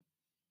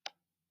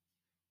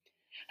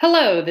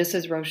Hello, this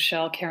is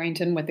Rochelle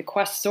Carrington with the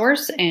Quest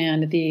Source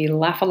and the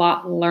Laugh a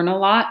Lot, Learn a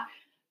Lot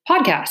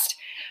podcast.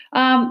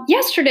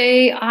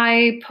 Yesterday,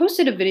 I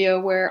posted a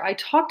video where I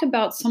talked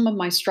about some of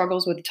my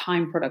struggles with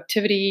time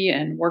productivity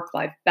and work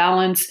life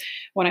balance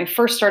when I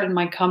first started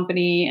my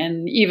company,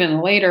 and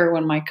even later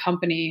when my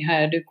company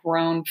had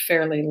grown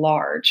fairly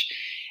large.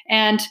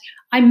 And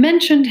I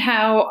mentioned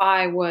how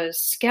I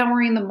was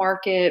scouring the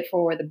market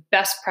for the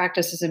best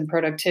practices in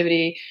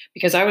productivity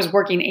because I was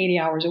working 80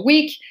 hours a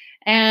week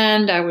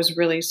and I was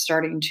really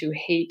starting to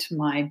hate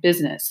my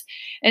business.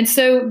 And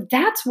so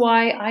that's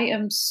why I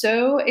am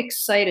so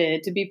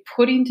excited to be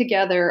putting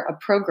together a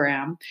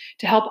program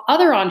to help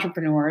other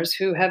entrepreneurs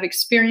who have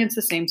experienced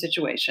the same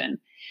situation.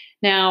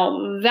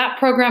 Now, that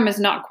program is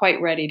not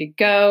quite ready to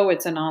go.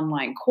 It's an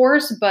online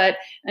course, but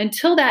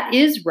until that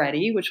is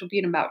ready, which will be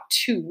in about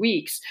 2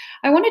 weeks,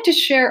 I wanted to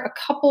share a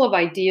couple of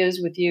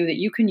ideas with you that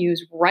you can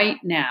use right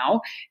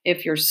now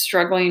if you're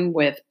struggling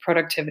with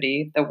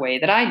productivity the way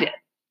that I did.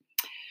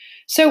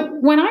 So,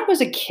 when I was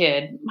a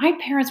kid, my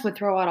parents would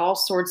throw out all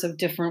sorts of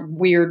different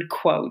weird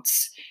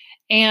quotes.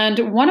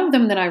 And one of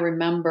them that I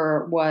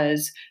remember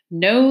was,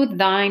 "Know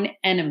thine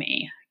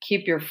enemy.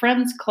 Keep your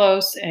friends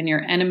close and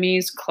your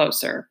enemies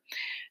closer."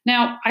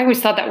 Now, I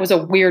always thought that was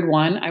a weird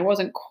one. I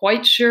wasn't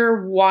quite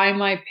sure why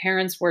my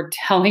parents were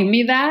telling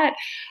me that.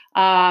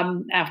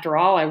 After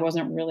all, I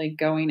wasn't really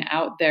going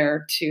out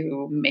there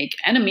to make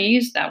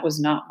enemies. That was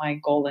not my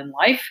goal in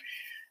life.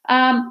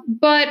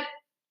 But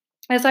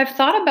as I've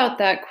thought about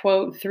that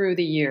quote through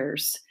the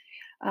years,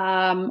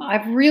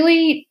 I've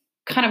really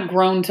kind of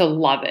grown to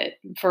love it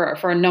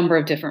for a number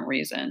of different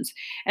reasons.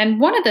 And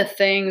one of the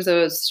things,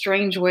 a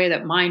strange way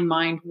that my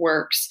mind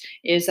works,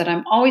 is that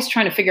I'm always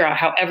trying to figure out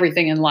how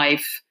everything in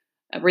life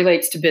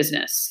relates to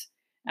business.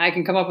 I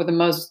can come up with the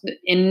most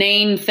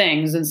inane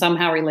things and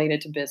somehow relate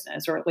it to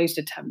business, or at least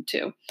attempt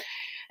to.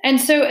 And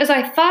so as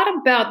I thought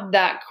about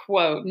that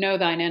quote, "Know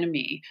thine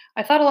enemy,"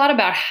 I thought a lot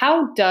about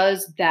how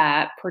does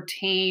that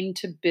pertain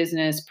to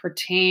business,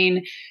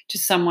 pertain to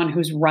someone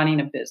who's running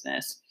a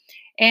business?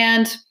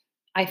 And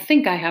I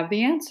think I have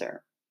the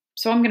answer.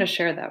 So I'm going to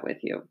share that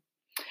with you.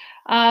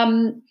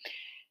 Um,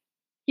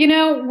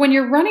 when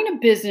you're running a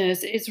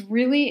business, it's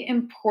really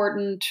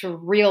important to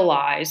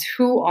realize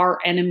who our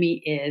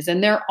enemy is.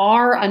 And there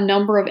are a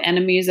number of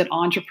enemies that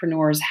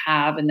entrepreneurs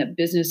have and that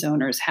business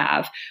owners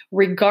have,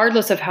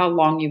 regardless of how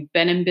long you've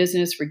been in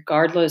business,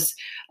 regardless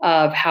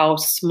of how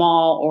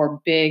small or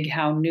big,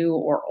 how new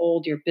or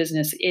old your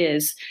business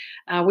is.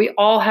 We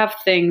all have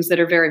things that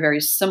are very,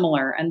 very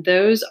similar, and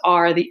those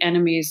are the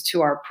enemies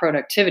to our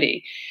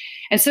productivity.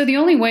 And so the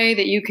only way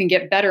that you can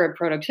get better at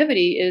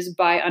productivity is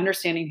by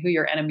understanding who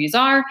your enemies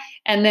are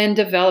and then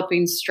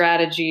developing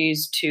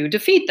strategies to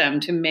defeat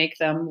them, to make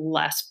them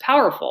less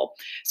powerful.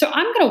 So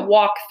I'm going to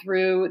walk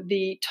through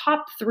the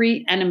top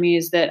three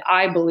enemies that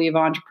I believe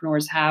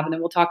entrepreneurs have, and then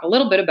we'll talk a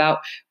little bit about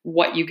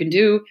what you can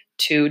do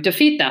to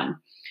defeat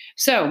them.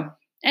 So,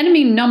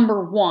 enemy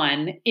number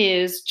one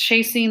is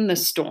chasing the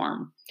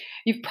storm.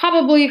 You've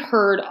probably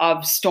heard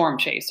of storm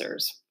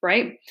chasers,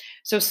 right?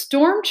 So,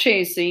 storm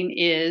chasing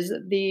is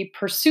the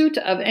pursuit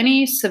of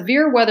any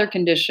severe weather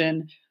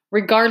condition,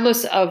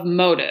 regardless of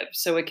motive.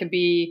 So, it could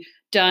be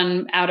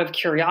done out of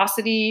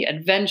curiosity,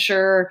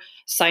 adventure,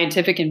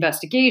 scientific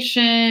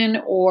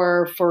investigation,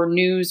 or for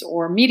news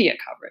or media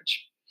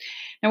coverage.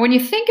 Now, when you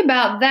think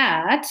about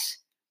that,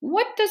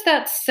 what does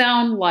that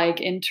sound like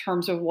in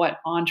terms of what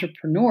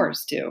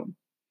entrepreneurs do?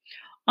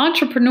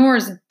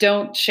 Entrepreneurs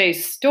don't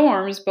chase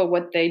storms, but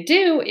what they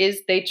do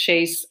is they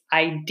chase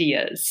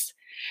ideas.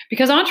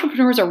 Because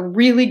entrepreneurs are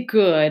really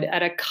good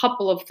at a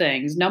couple of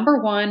things. Number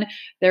one,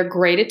 they're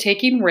great at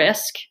taking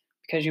risk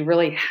because you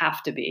really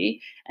have to be.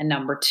 And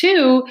number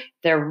two,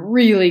 they're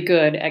really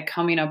good at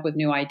coming up with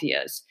new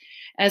ideas.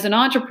 As an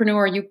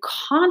entrepreneur, you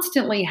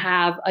constantly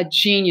have a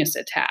genius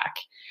attack.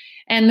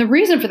 And the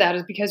reason for that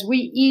is because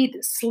we eat,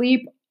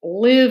 sleep,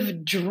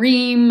 live,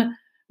 dream,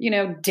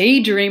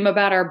 daydream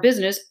about our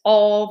business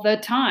all the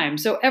time.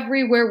 So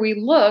everywhere we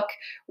look,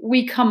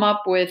 we come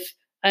up with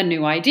a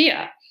new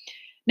idea.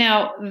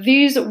 Now,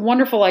 these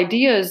wonderful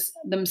ideas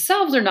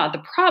themselves are not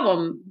the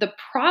problem. The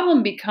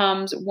problem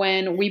becomes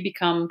when we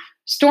become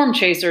storm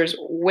chasers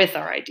with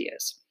our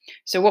ideas.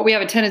 So, what we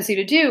have a tendency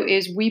to do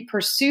is we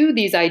pursue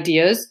these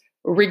ideas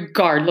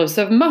regardless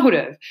of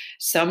motive.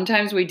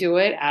 Sometimes we do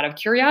it out of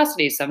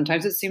curiosity.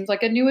 Sometimes it seems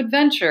like a new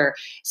adventure.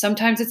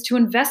 Sometimes it's to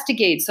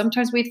investigate.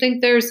 Sometimes we think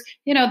there's,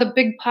 the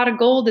big pot of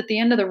gold at the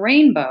end of the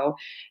rainbow.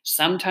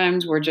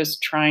 Sometimes we're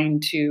just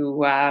trying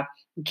to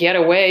get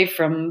away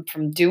from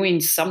doing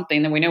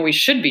something that we know we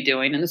should be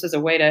doing. And this is a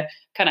way to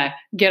kind of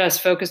get us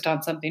focused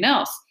on something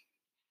else.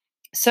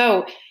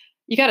 So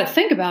you got to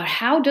think about,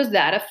 how does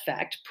that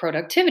affect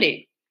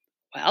productivity?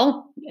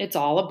 Well, it's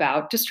all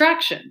about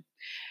distraction,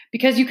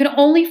 because you can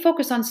only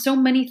focus on so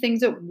many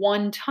things at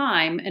one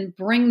time and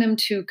bring them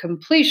to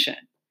completion.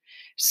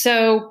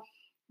 So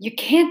you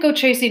can't go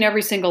chasing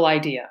every single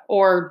idea.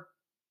 Or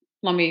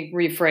let me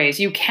rephrase,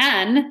 you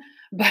can,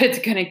 but it's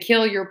going to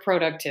kill your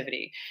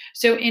productivity.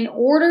 So in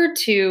order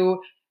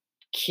to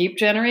Keep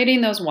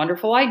generating those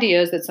wonderful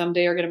ideas that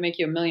someday are going to make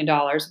you $1 million,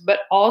 but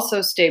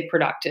also stay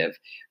productive.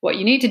 What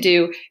you need to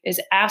do is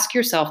ask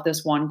yourself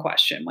this one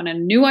question. When a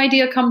new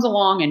idea comes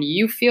along and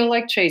you feel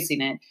like chasing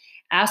it,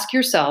 ask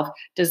yourself,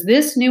 does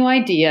this new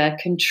idea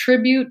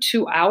contribute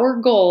to our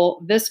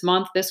goal this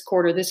month, this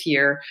quarter, this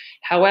year,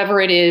 however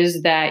it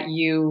is that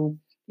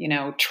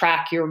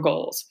track your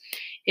goals?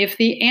 If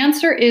the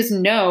answer is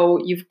no,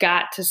 you've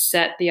got to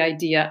set the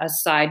idea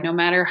aside, no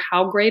matter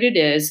how great it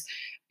is.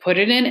 Put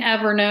it in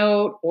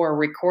Evernote or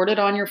record it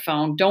on your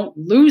phone. Don't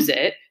lose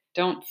it.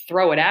 Don't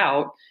throw it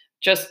out.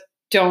 Just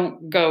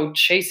don't go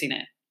chasing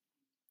it.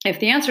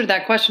 If the answer to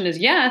that question is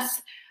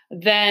yes,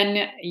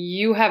 then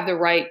you have the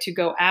right to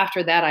go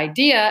after that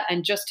idea,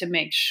 and just to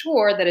make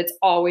sure that it's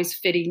always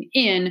fitting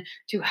in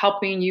to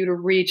helping you to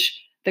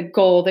reach the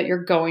goal that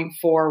you're going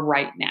for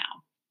right now.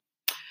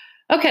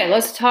 Okay,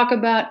 let's talk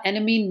about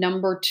enemy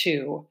number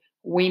 2.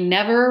 We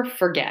never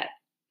forget.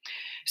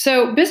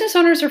 So, business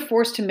owners are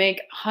forced to make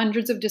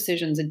hundreds of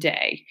decisions a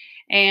day.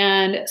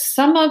 And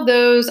some of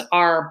those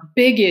are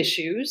big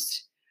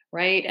issues,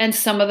 right? And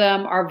some of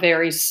them are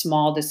very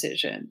small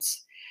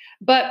decisions.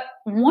 But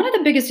one of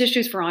the biggest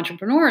issues for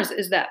entrepreneurs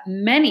is that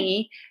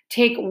many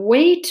take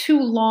way too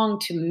long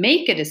to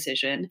make a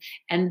decision,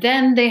 and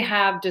then they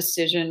have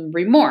decision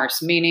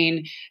remorse,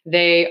 meaning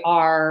they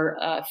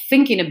are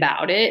thinking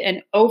about it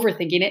and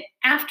overthinking it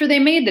after they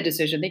made the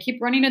decision. They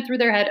keep running it through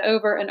their head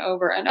over and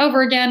over and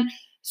over again,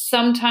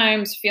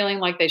 sometimes feeling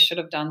like they should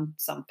have done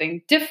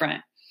something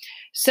different.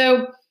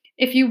 So,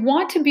 if you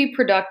want to be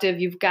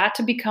productive, you've got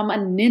to become a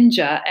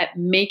ninja at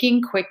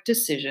making quick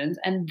decisions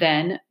and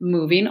then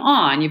moving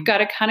on. You've got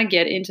to kind of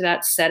get into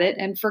that set it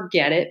and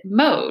forget it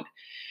mode,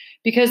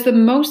 because the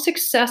most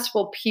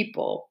successful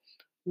people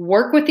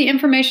work with the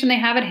information they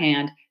have at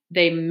hand.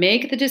 They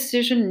make the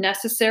decision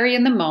necessary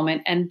in the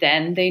moment, and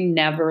then they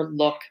never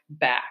look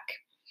back.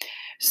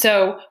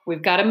 So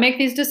we've got to make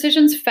these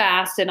decisions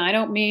fast. And I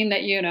don't mean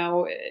that,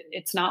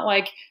 it's not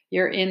like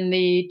you're in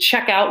the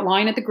checkout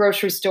line at the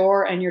grocery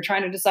store and you're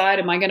trying to decide,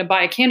 am I going to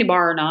buy a candy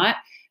bar or not?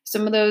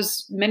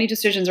 Many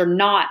decisions are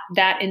not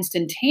that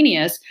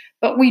instantaneous,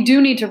 but we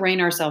do need to rein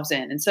ourselves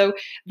in. And so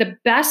the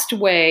best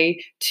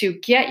way to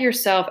get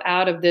yourself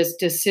out of this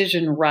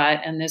decision rut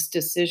and this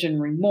decision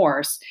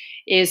remorse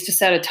is to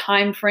set a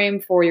time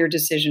frame for your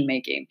decision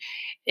making.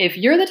 If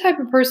you're the type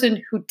of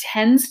person who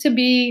tends to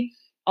be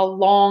a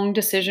long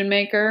decision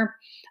maker,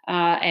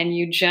 and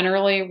you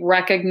generally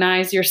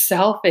recognize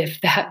yourself if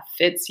that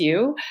fits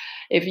you.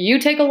 If you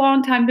take a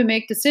long time to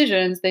make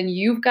decisions, then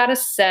you've got to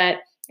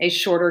set a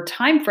shorter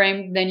time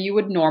frame than you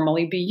would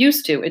normally be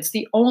used to. It's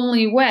the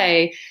only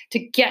way to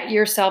get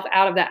yourself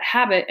out of that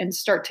habit and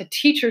start to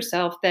teach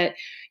yourself that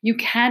you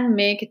can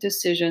make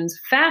decisions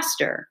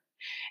faster.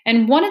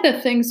 And one of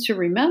the things to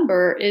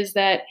remember is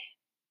that,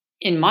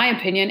 in my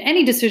opinion,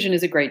 any decision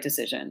is a great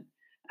decision.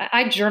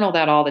 I journal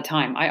that all the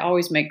time. I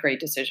always make great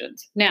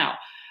decisions. Now,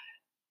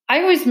 I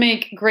always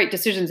make great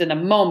decisions in the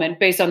moment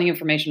based on the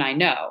information I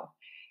know.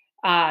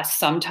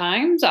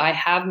 Sometimes I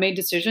have made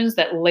decisions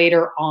that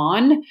later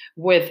on,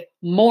 with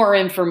more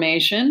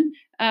information,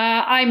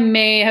 I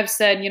may have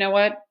said, you know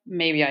what,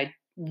 maybe I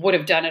would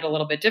have done it a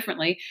little bit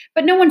differently.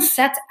 But no one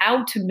sets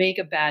out to make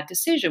a bad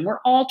decision. We're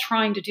all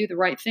trying to do the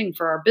right thing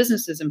for our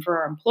businesses and for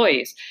our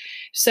employees.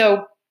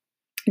 So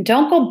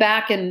don't go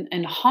back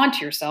and haunt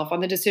yourself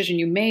on the decision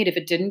you made if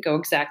it didn't go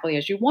exactly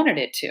as you wanted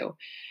it to.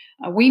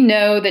 We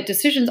know that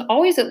decisions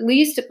always at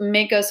least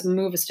make us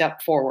move a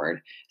step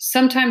forward.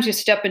 Sometimes you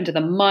step into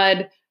the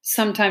mud,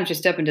 sometimes you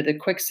step into the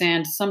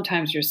quicksand,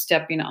 sometimes you're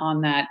stepping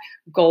on that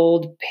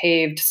gold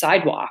paved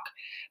sidewalk.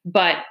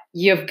 But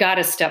you've got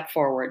to step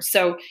forward.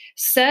 So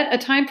set a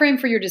time frame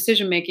for your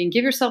decision making,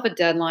 give yourself a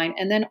deadline,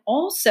 and then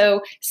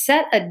also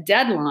set a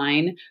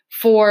deadline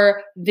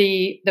for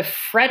the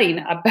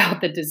fretting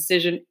about the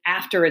decision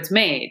after it's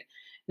made.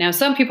 Now,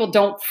 some people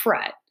don't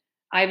fret.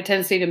 I have a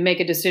tendency to make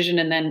a decision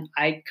and then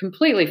I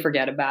completely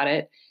forget about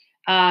it.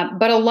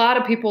 But a lot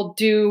of people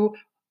do,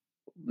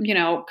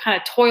 kind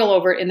of toil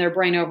over it in their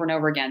brain over and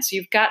over again. So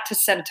you've got to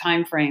set a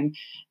time frame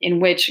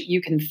in which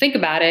you can think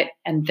about it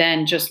and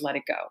then just let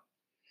it go.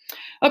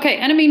 Okay,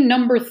 enemy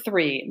number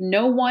 3,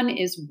 no one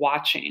is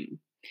watching.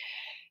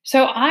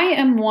 So I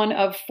am one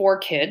of 4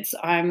 kids.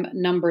 I'm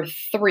number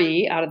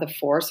 3 out of the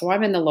 4, so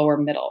I'm in the lower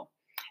middle.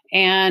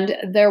 And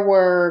there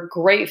were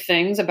great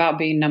things about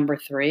being number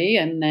 3.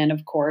 And then,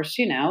 of course,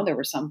 there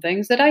were some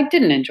things that I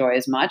didn't enjoy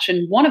as much.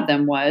 And one of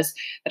them was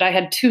that I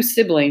had 2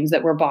 siblings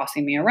that were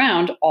bossing me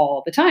around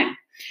all the time.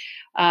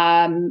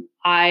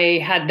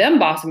 I had them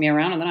bossing me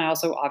around, and then I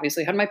also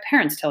obviously had my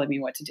parents telling me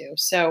what to do.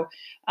 So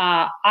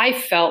I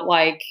felt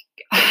like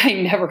I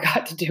never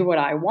got to do what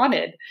I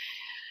wanted.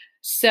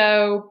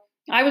 So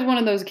I was one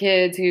of those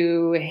kids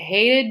who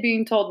hated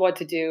being told what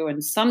to do,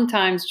 and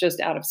sometimes just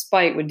out of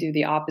spite would do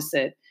the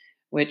opposite,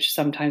 which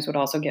sometimes would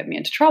also get me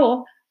into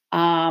trouble.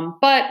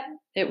 But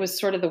it was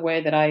sort of the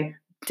way that I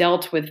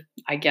dealt with,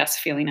 I guess,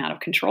 feeling out of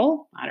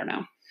control. I don't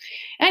know.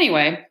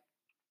 Anyway,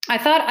 I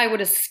thought I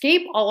would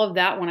escape all of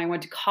that when I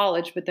went to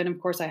college, but then, of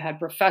course, I had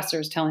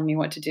professors telling me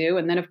what to do.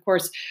 And then, of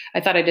course,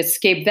 I thought I'd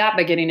escape that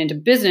by getting into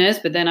business,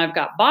 but then I've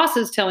got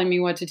bosses telling me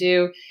what to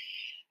do.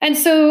 And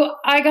so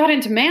I got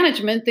into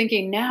management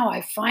thinking now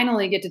I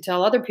finally get to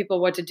tell other people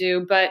what to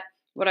do. But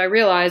what I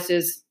realized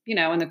is,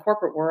 in the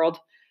corporate world,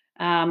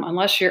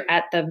 unless you're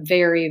at the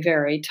very,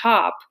 very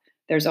top,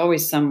 there's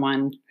always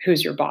someone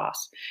who's your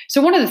boss.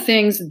 So, one of the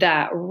things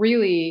that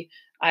really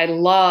I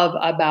love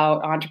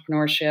about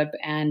entrepreneurship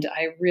and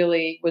I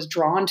really was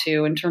drawn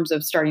to in terms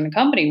of starting a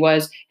company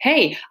was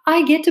hey,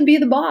 I get to be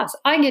the boss,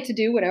 I get to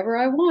do whatever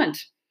I want.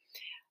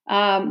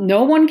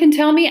 No one can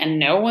tell me, and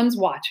no one's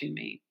watching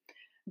me.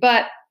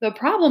 But the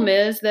problem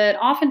is that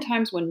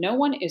oftentimes when no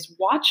one is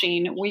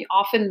watching, we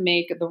often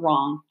make the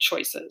wrong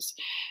choices.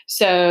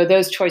 So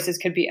those choices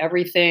could be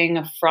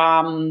everything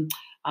from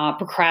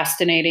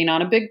procrastinating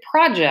on a big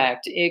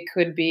project. It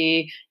could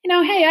be,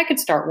 hey, I could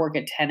start work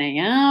at 10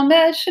 a.m.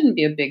 That shouldn't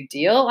be a big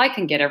deal. I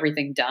can get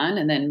everything done.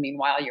 And then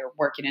meanwhile, you're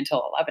working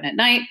until 11 at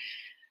night.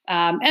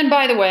 And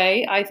by the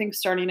way, I think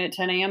starting at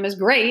 10 a.m. is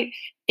great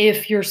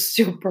if you're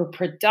super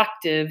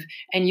productive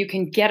and you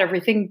can get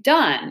everything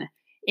done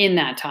in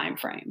that time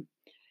frame.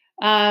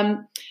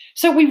 Um,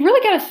 so we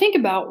really got to think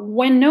about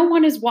when no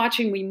one is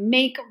watching, we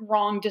make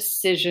wrong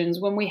decisions.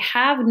 When we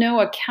have no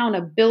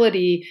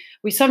accountability,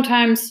 we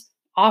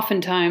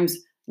oftentimes,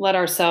 let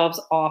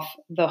ourselves off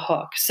the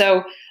hook.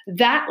 So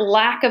that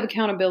lack of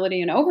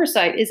accountability and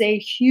oversight is a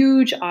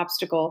huge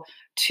obstacle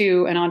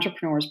to an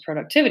entrepreneur's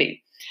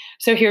productivity.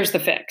 So here's the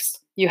fix.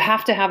 You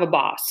have to have a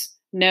boss.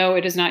 No,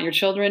 it is not your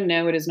children.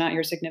 No, it is not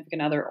your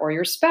significant other or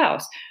your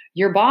spouse.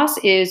 Your boss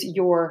is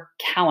your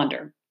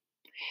calendar.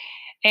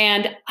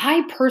 And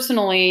I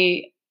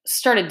personally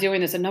started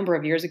doing this a number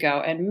of years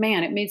ago, and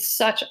man, it made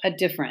such a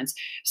difference.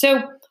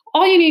 So,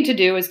 all you need to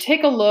do is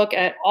take a look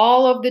at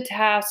all of the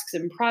tasks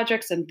and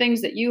projects and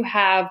things that you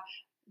have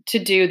to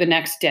do the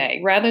next day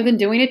rather than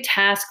doing a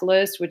task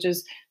list, which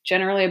is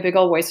generally a big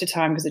old waste of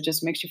time because it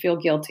just makes you feel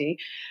guilty.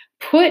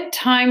 Put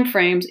time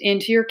frames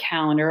into your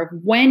calendar of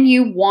when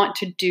you want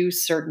to do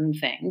certain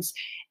things.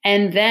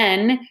 And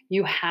then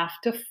you have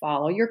to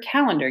follow your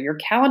calendar. Your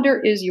calendar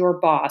is your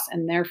boss,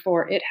 and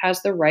therefore it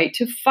has the right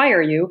to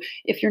fire you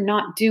if you're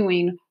not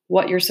doing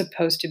what you're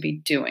supposed to be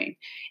doing.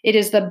 It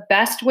is the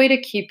best way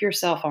to keep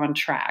yourself on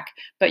track,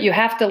 but you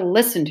have to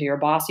listen to your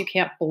boss. You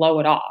can't blow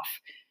it off.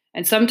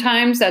 And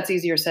sometimes that's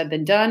easier said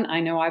than done. I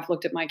know I've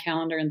looked at my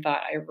calendar and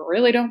thought, I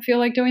really don't feel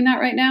like doing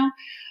that right now.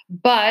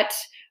 But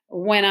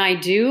when I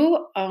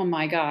do, oh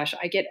my gosh,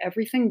 I get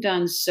everything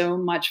done so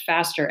much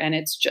faster. And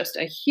it's just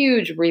a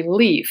huge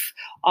relief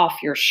off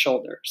your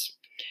shoulders.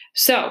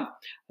 So,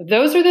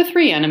 those are the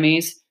three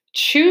enemies.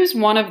 Choose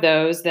one of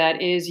those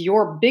that is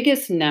your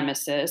biggest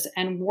nemesis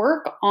and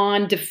work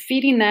on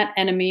defeating that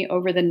enemy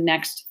over the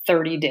next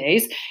 30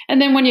 days.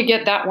 And then when you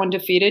get that one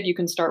defeated, you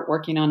can start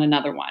working on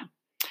another one.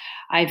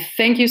 I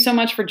thank you so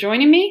much for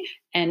joining me.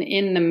 And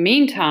in the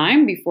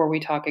meantime, before we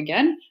talk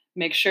again,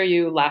 make sure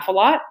you laugh a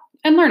lot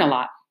and learn a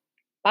lot.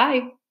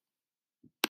 Bye.